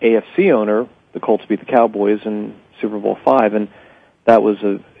 as an AFC owner, the Colts beat the Cowboys in Super Bowl V, and that was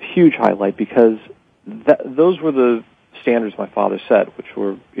a huge highlight because those were the standards my father set, which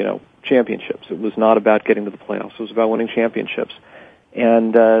were, you know, championships. It was not about getting to the playoffs. It was about winning championships.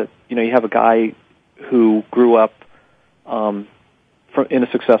 And, you know, you have a guy who grew up in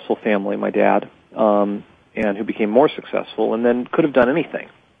a successful family, my dad, and who became more successful, and then could have done anything,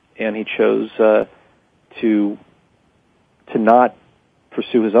 and he chose to not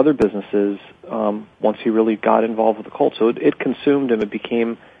pursue his other businesses once he really got involved with the Colts. So it consumed him. It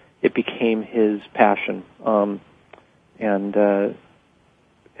became his passion, and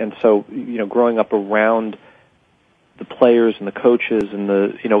so growing up around the players and the coaches and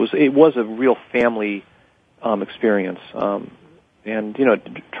it was a real family experience, and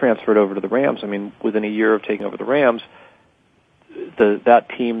it transferred over to the Rams. I mean, within a year of taking over the Rams, that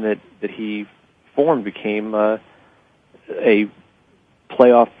team that he formed became a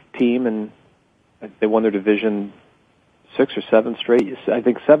playoff team, and they won their division 6 or 7 straight, I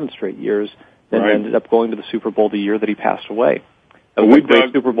think 7 straight years, and ended up going to the Super Bowl the year that he passed away. That was a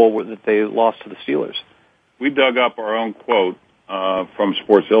great Super Bowl that they lost to the Steelers. We dug up our own quote from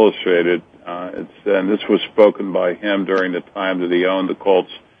Sports Illustrated, and this was spoken by him during the time that he owned the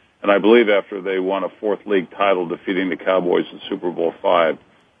Colts, and I believe after they won a 4th league title, defeating the Cowboys in Super Bowl V.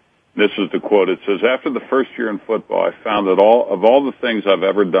 This is the quote. It says, "After the first year in football, I found that of all the things I've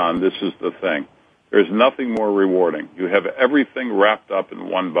ever done, this is the thing. There's nothing more rewarding. You have everything wrapped up in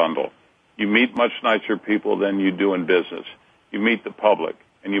one bundle. You meet much nicer people than you do in business. You meet the public,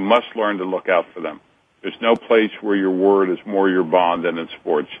 and you must learn to look out for them. There's no place where your word is more your bond than in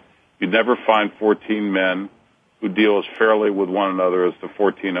sports. You'd never find 14 men who deal as fairly with one another as the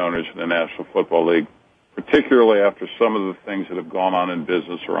 14 owners in the National Football League, particularly after some of the things that have gone on in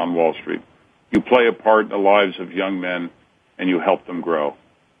business or on Wall Street. You play a part in the lives of young men, and you help them grow.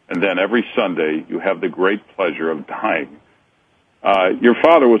 And then every Sunday, you have the great pleasure of dying." Your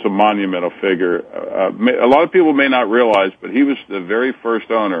father was a monumental figure. A lot of people may not realize, but he was the very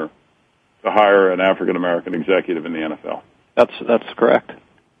first owner to hire an African-American executive in the NFL. That's correct.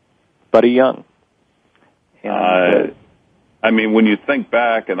 Buddy Young. And, I mean, when you think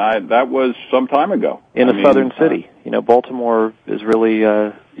back, and that was some time ago. In a southern city. Baltimore is really,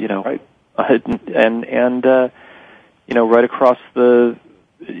 right. And right across the,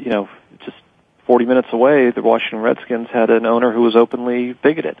 just 40 minutes away, the Washington Redskins had an owner who was openly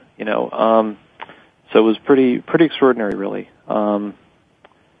bigoted, so it was pretty extraordinary, really.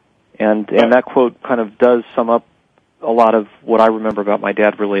 And that quote kind of does sum up a lot of what I remember about my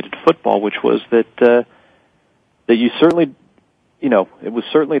dad related to football, which was that you certainly, it was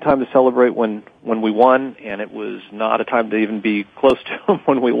certainly a time to celebrate when we won, and it was not a time to even be close to him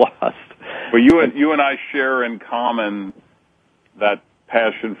when we lost. Well, you and I share in common that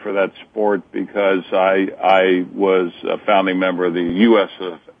passion for that sport, because I was a founding member of the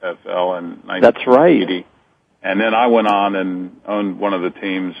USFL in 1980. That's right. And then I went on and owned one of the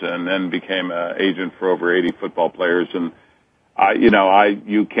teams, and then became an agent for over 80 football players. And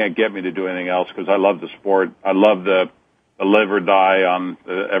you can't get me to do anything else, because I love the sport. I love the live or die on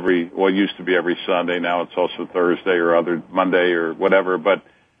it used to be every Sunday. Now it's also Thursday or other Monday or whatever. But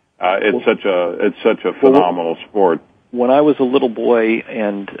it's such a phenomenal sport. When I was a little boy,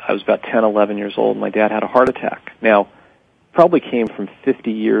 and I was about 10, 11 years old, my dad had a heart attack. Now, probably came from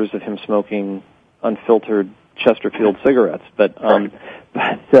 50 years of him smoking unfiltered Chesterfield cigarettes. But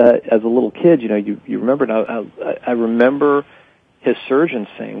as a little kid, you remember now. I remember his surgeon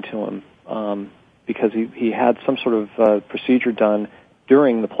saying to him, because he had some sort of procedure done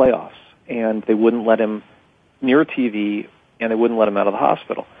during the playoffs, and they wouldn't let him near a TV, and they wouldn't let him out of the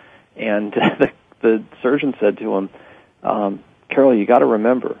hospital. And the surgeon said to him, "Carol, you got to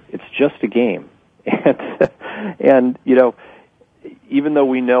remember, it's just a game." And even though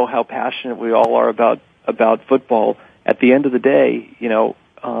we know how passionate we all are about football, at the end of the day,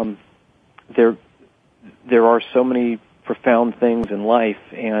 there are so many profound things in life,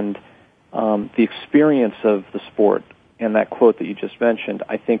 and the experience of the sport and that quote that you just mentioned,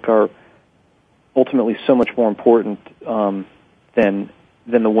 I think, are ultimately so much more important than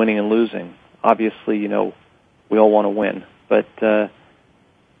the winning and losing. Obviously, we all want to win, but the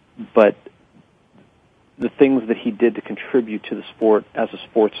things that he did to contribute to the sport as a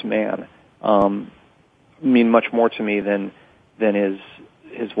sportsman mean much more to me than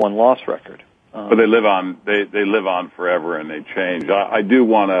his one-loss record. But they live on. They live on forever, and they change. I do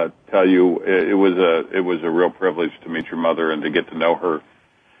want to tell you, it was a real privilege to meet your mother and to get to know her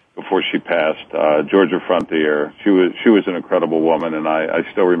before she passed. Georgia Frontier. She was an incredible woman, and I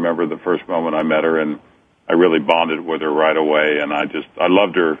still remember the first moment I met her, and I really bonded with her right away. And I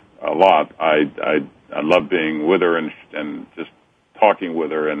loved her a lot. I loved being with her and just talking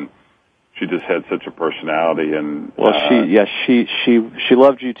with her, and she just had such a personality. And she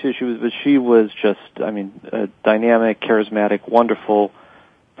loved you too. She was just, a dynamic, charismatic, wonderful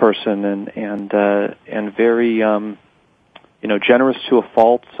person, and very generous to a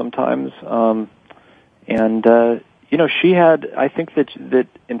fault sometimes, And she had, I think that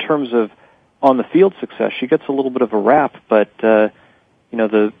in terms of on the field success, she gets a little bit of a rap, but the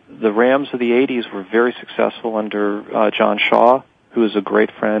Rams of the '80s were very successful under John Shaw, who is a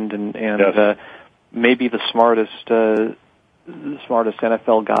great friend and yes. Maybe the smartest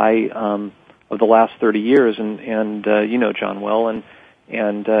NFL guy of the last 30 years, and John well, and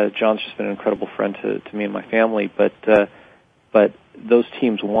John's just been an incredible friend to me and my family. But those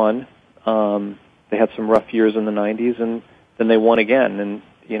teams won. They had some rough years in the '90s, and then they won again, and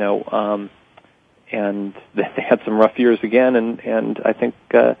and they had some rough years again, and I think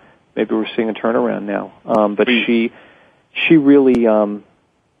maybe we're seeing a turnaround now. But she really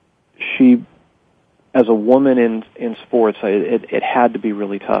she as a woman in sports, it had to be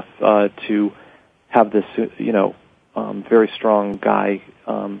really tough to have this very strong guy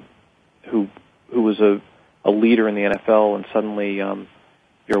who was a leader in the NFL, and suddenly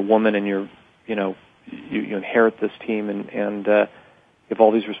you're a woman and you inherit this team and you have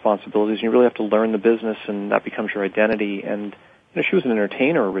all these responsibilities, and you really have to learn the business, and that becomes your identity. And she was an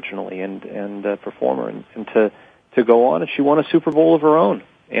entertainer originally and a performer, and to go on, and she won a Super Bowl of her own.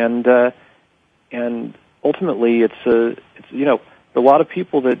 And ultimately, it's there are a lot of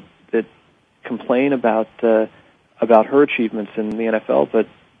people that complain about her achievements in the NFL, but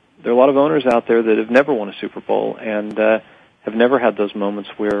there are a lot of owners out there that have never won a Super Bowl and have never had those moments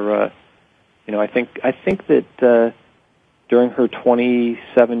where I think that during her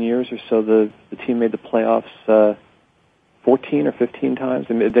 27 years or so, the team made the playoffs 14 or 15 times.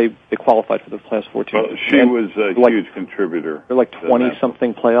 They qualified for the playoffs 14. Well, she was a huge contributor. There were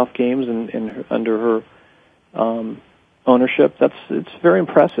 20-something playoff games under her ownership. It's very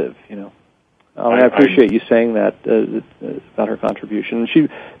impressive, I appreciate you saying that about her contribution.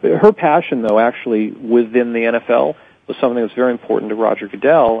 Her passion, though, actually within the NFL was something that's very important to Roger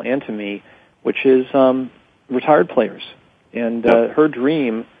Goodell and to me, which is retired players. And her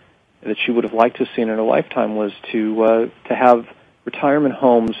dream that she would have liked to have seen in her lifetime was to have retirement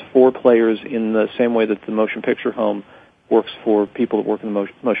homes for players in the same way that the motion picture home works for people that work in the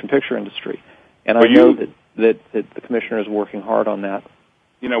motion picture industry. And I know that the commissioner is working hard on that.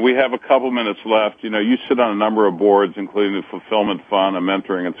 We have a couple minutes left. You sit on a number of boards, including the Fulfillment Fund, a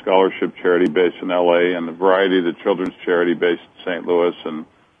mentoring and scholarship charity based in L.A., and the Variety, the children's charity based in St. Louis, and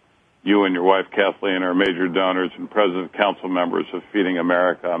you and your wife, Kathleen, are major donors and president council members of Feeding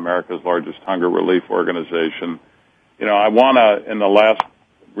America, America's largest hunger relief organization. I want to, in the last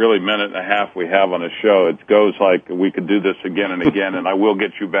really minute and a half we have on the show, it goes like we could do this again and again, and I will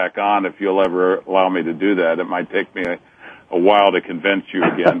get you back on if you'll ever allow me to do that. It might take me a while to convince you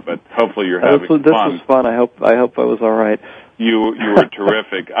again, but hopefully you're having fun. This was fun. I hope I was all right. You were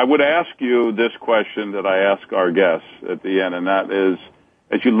terrific. I would ask you this question that I ask our guests at the end, and that is,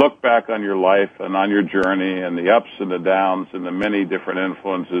 as you look back on your life and on your journey and the ups and the downs and the many different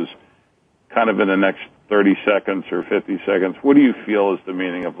influences, kind of in the next 30 seconds or 50 seconds, what do you feel is the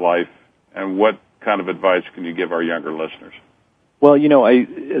meaning of life, and what kind of advice can you give our younger listeners? Well,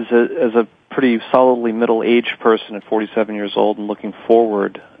 as a pretty solidly middle-aged person at 47 years old and looking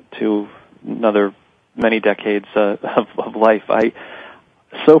forward to another many decades of life,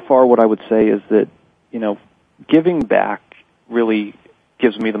 so far what I would say is that, giving back really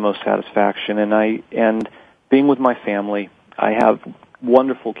gives me the most satisfaction, and being with my family. I have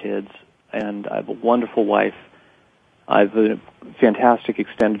wonderful kids, and I have a wonderful wife. I have a fantastic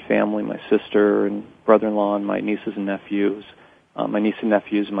extended family, my sister and brother-in-law and my nieces and nephews,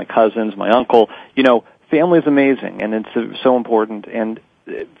 and my cousins, my uncle. Family is amazing, and it's so important. And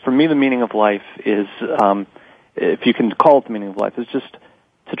for me, the meaning of life is, if you can call it the meaning of life, is just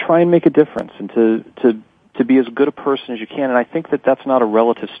to try and make a difference and to be as good a person as you can. And I think that that's not a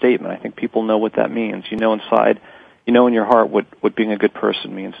relative statement. I think people know what that means. Inside, in your heart what being a good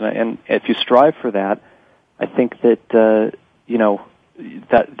person means. And if you strive for that, I think that,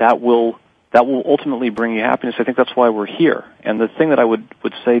 that will ultimately bring you happiness. I think that's why we're here. And the thing that I would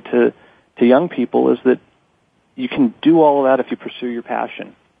say to young people is that you can do all of that if you pursue your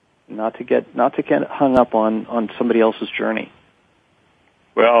passion, not to get hung up on somebody else's journey.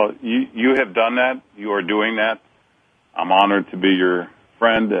 Well, you have done that. You are doing that. I'm honored to be your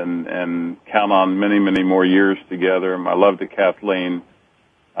friend and count on many, many more years together. My love to Kathleen.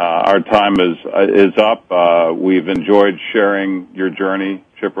 Our time is up. We've enjoyed sharing your journey,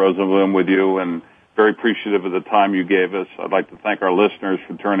 Chip Rosenbloom, with you, and very appreciative of the time you gave us. I'd like to thank our listeners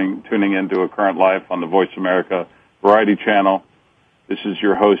for tuning into A Current Life on the Voice America Variety Channel. This is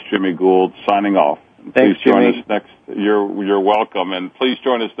your host, Jimmy Gould, signing off. Thanks, please join Jimmy. us next. You're welcome, and please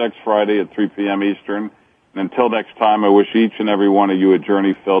join us next Friday at 3 p.m. Eastern. And until next time, I wish each and every one of you a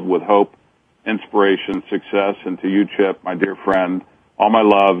journey filled with hope, inspiration, success, and to you, Chip, my dear friend, all my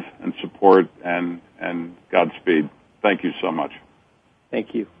love and support and Godspeed. Thank you so much.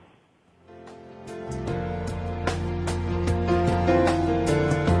 Thank you.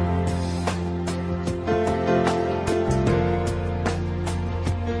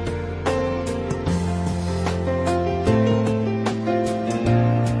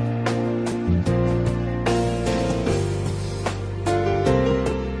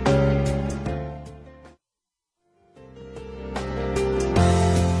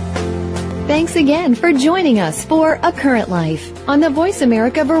 Thanks again for joining us for A Current Life on the Voice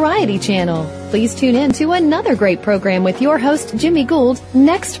America Variety Channel. Please tune in to another great program with your host, Jimmy Gould,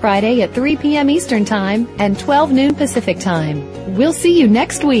 next Friday at 3 p.m. Eastern Time and 12 noon Pacific Time. We'll see you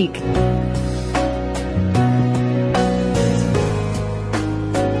next week.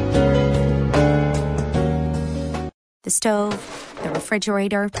 The stove, the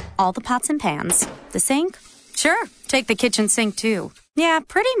refrigerator, all the pots and pans, the sink. Sure, take the kitchen sink too. Yeah,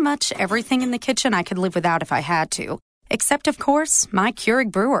 pretty much everything in the kitchen I could live without if I had to. Except, of course, my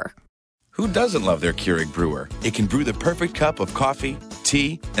Keurig brewer. Who doesn't love their Keurig brewer? It can brew the perfect cup of coffee,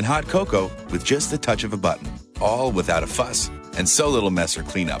 tea, and hot cocoa with just the touch of a button. All without a fuss and so little mess or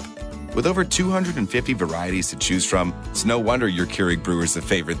cleanup. With over 250 varieties to choose from, it's no wonder your Keurig brewer is the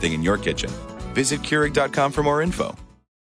favorite thing in your kitchen. Visit Keurig.com for more info.